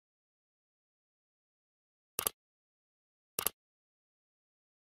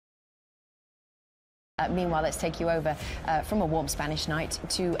Meanwhile, let's take you over from a warm Spanish night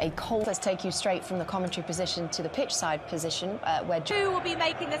to a cold. Let's take you straight from the commentary position to the pitch side position, where two will be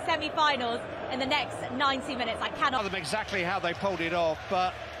making the semi-finals in the next 90 minutes. I cannot tell them exactly how they pulled it off,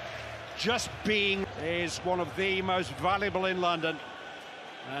 but just being is one of the most valuable in London.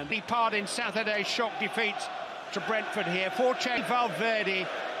 And the part in Saturday's shock defeat to Brentford here. Forte Valverde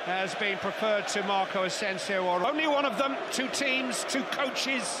has been preferred to Marco Asensio. Only one of them, two teams, two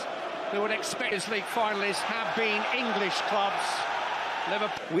coaches who would expect his league finalists have been English clubs.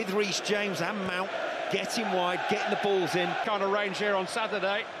 Liverpool with Reece James and Mount getting wide, getting the balls in. Kind of range here on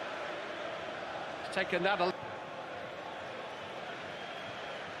Saturday. He's taken that a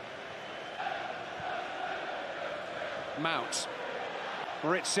Mount.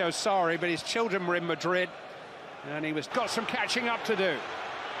 Maurizio sorry, but his children were in Madrid and he was got some catching up to do.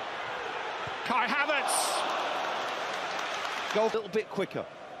 Kai Havertz. Goal a little bit quicker.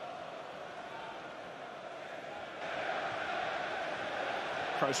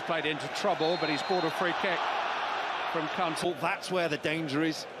 Kroos played into trouble, but he's brought a free kick from Kante. Well, that's where the danger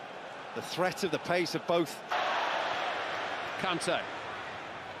is. The threat of the pace of both. Kante.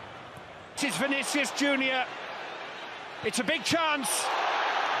 This is Vinicius Junior. It's a big chance.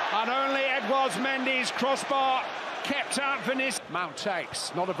 And only Edouard Mendy's crossbar kept out Vinicius. Mount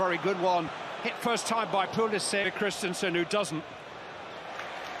takes, not a very good one. Hit first time by Pulisic. Christensen, who doesn't.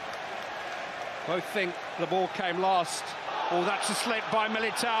 Both think the ball came last. Oh, that's a slip by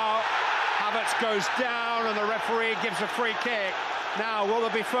Militao. Havertz goes down and the referee gives a free kick. Now, will there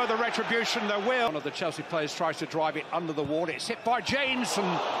be further retribution? There will. One of the Chelsea players tries to drive it under the wall. It's hit by James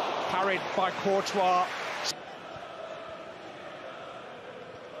and parried by Courtois.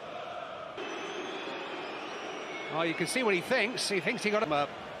 Oh, you can see what he thinks. He thinks he got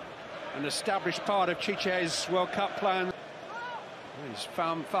an established part of Chiche's World Cup plan. He's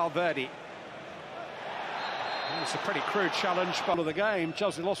found Valverde. It's a pretty crude challenge of the game.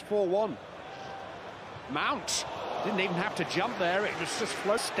 Chelsea lost 4-1. Mount didn't even have to jump there. It was just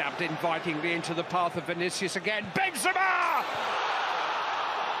flow stabbed invitingly into the path of Vinicius again. Benzema!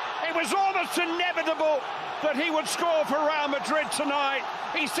 It was almost inevitable that he would score for Real Madrid tonight.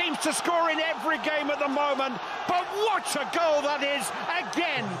 He seems to score in every game at the moment. But what a goal that is,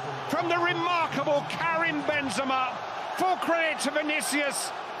 again, from the remarkable Karim Benzema. Full credit to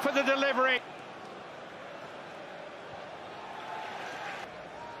Vinicius for the delivery.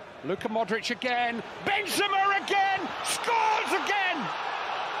 Luka Madrіd again, Benzema again, scores again!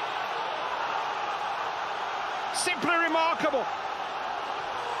 Simply remarkable.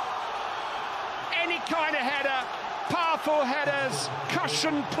 Any kind of header, powerful headers,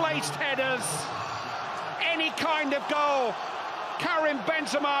 cushion-placed headers, any kind of goal. Karim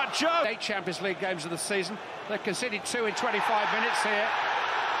Benzema just 8 Champions League games of the season. They've conceded 2 in 25 minutes here.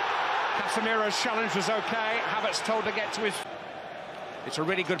 Casemiro's challenge was okay. Havertz told to get to his... It's a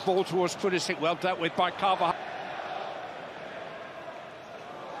really good ball towards Pulisic, well dealt with by Carvajal.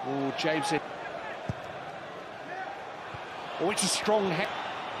 Oh, James. Oh, it's a strong hit.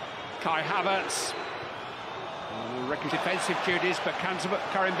 Kai Havertz. Reckon defensive duties, but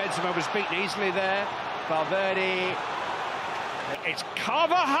Karim Benzema was beaten easily there. Valverde. It's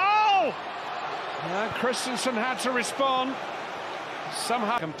Carvajal! Christensen had to respond.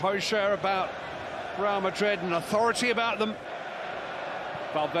 Somehow composure about Real Madrid and authority about them.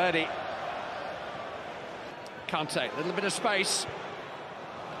 Valverde. Kante, a little bit of space.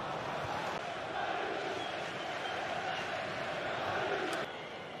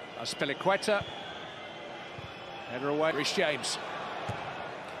 Aspilicueta. Header away. Reece James.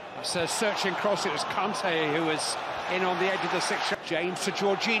 That's a searching cross. It was Kante who was in on the edge of the 6. James to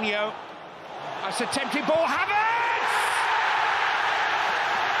Jorginho. That's a tempting ball. Havertz!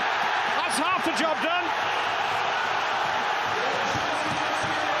 That's half the job done.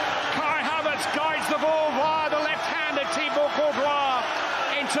 Guides the ball via the left-hander Thibaut Courtois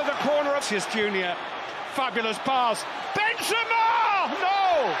into the corner of his junior. Fabulous pass. Benzema!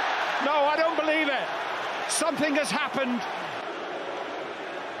 No, I don't believe it. Something has happened.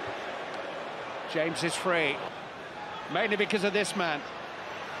 James is free, mainly because of this man.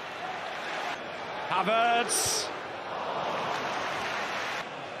 Havertz.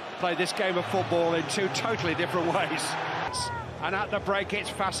 Play this game of football in 2 totally different ways. And at the break, it's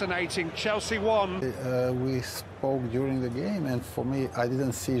fascinating. Chelsea won. We spoke during the game, and for me, I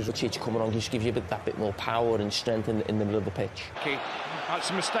didn't see Chichi coming on, just give you that bit more power and strength in the middle of the pitch. That's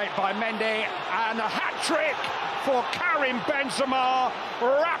a mistake by Mendy, and a hat-trick for Karim Benzema,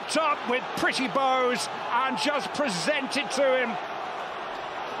 wrapped up with pretty bows and just presented to him.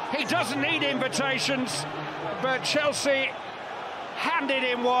 He doesn't need invitations, but Chelsea handed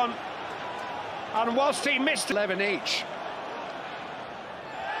him one. And whilst he missed 11 each.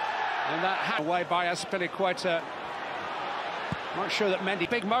 And that hand away by Azpilicueta. Not sure that many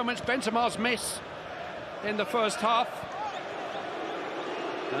big moments. Benzema's miss in the first half.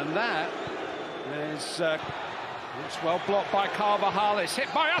 And that is it's well blocked by Carvajal. It's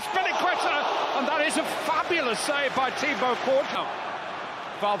hit by Azpilicueta, and that is a fabulous save by Thibaut Courtois.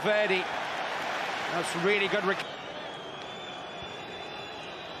 Valverde. That's really good.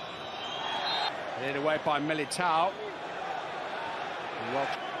 Hit away by Militao. Well,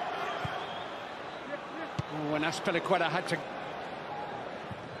 when Azpilicueta had to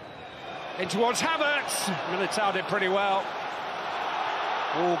in towards Havertz. Militao did pretty well.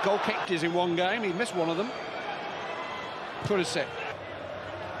 Oh, goal kick is in one game. He missed one of them. Pulisic.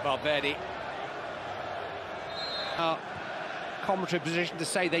 Valverde. Commentary position to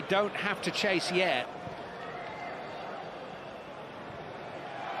say they don't have to chase yet.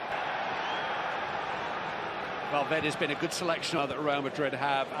 Valverde's been a good selection that Real Madrid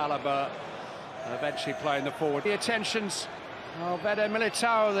have. Alaba eventually playing the forward. The attentions. Valverde,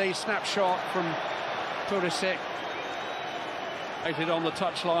 Militao, the snapshot from Pulisic. Rated on the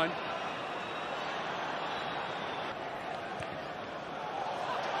touchline.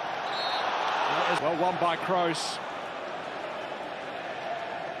 Well won by Kroos.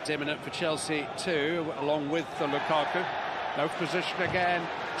 It's imminent for Chelsea too, along with the Lukaku. No position again.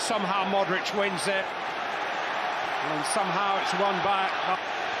 Somehow Madrіd wins it. And somehow it's won back.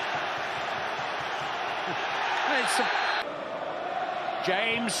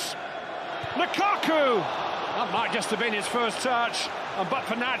 James. Lukaku! That might just have been his first touch. And but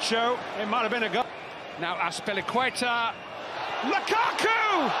for Nacho, it might have been a goal. Now Azpilicueta.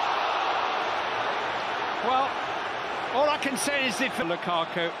 Lukaku! Well, all I can say is if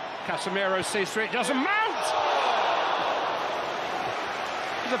Lukaku, Casemiro sees through it, doesn't mount!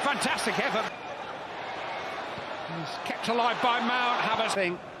 It's a fantastic effort. He's kept alive by Mount.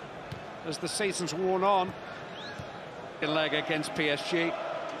 Havertz as the season's worn on. Leg against PSG.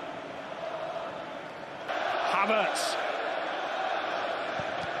 Havertz.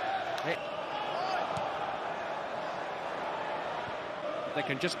 They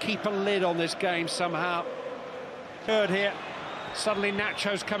can just keep a lid on this game somehow. Third here. Suddenly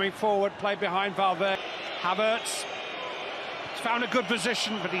Nacho's coming forward, played behind Valverde. Havertz. He's found a good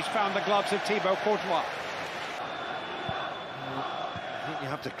position, but he's found the gloves of Thibaut Courtois. I think you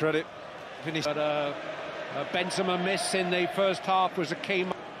have to credit Vinicius. But a Benzema miss in the first half was a key.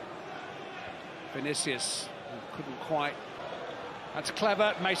 Vinicius couldn't quite. That's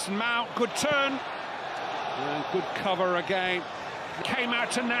clever. Mason Mount, good turn. And good cover again. Came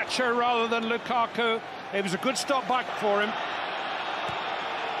out to Nacho rather than Lukaku. It was a good stop back for him.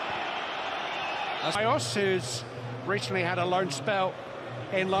 Gоals, who's recently had a loan spell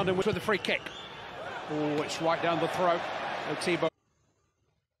in London with a free kick. Oh, it's right down the throat of Thibaut.